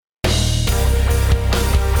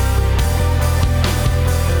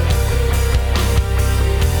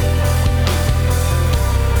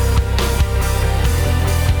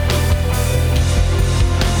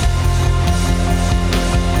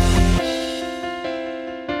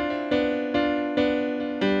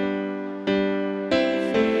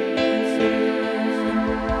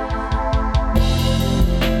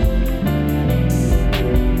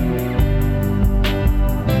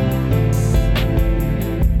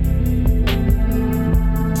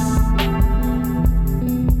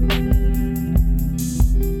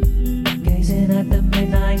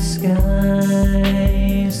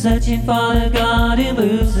Searching for the God who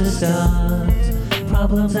moves the stars.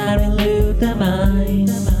 Problems that elude the mind.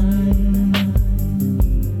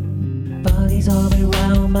 Bodies all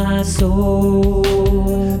around my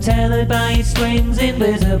soul, tethered by strings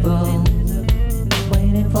invisible,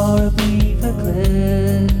 waiting for a brief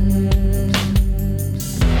eclipse.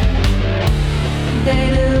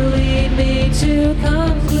 They lead me to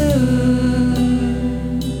conclude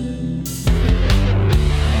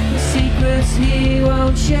the secrets he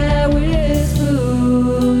won't share with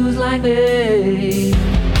fools like me.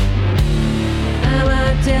 Am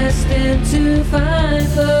I destined to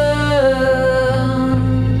find love?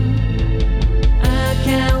 I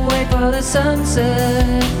can't wait for the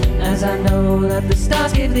sunset, as I know that the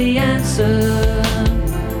stars give the answer.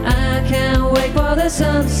 I can't wait for the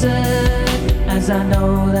sunset, as I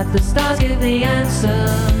know that the stars give the answer.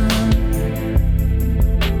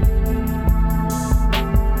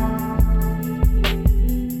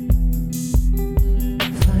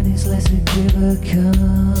 Find this less equivocal.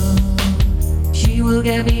 She will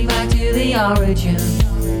get me back to the origin.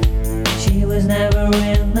 She was never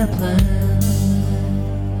in the plan.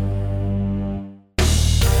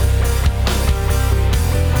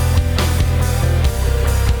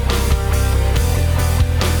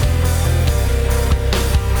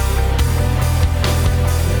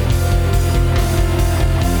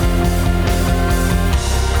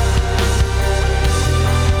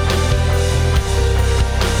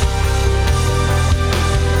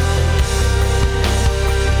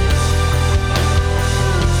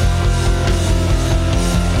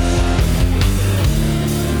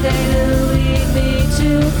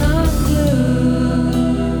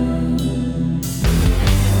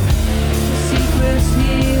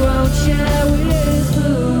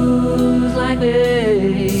 Am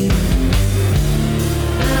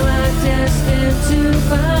I destined to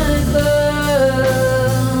find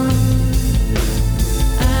love?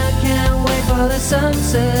 I can't wait for the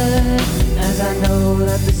sunset, as I know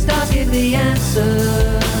that the stars give the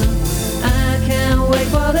answer. I can't wait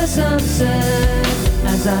for the sunset,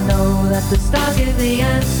 as I know that the stars give the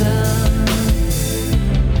answer.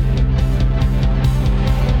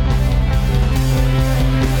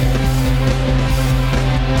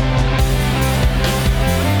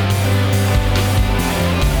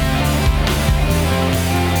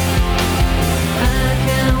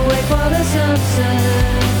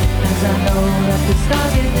 As I know that the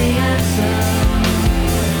stars give the answer.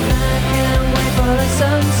 I can't wait for the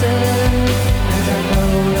sunset, as I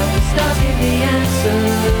know that the stars give the answer.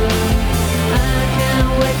 I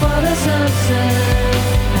can't wait for the sunset,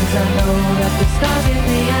 as I know that the stars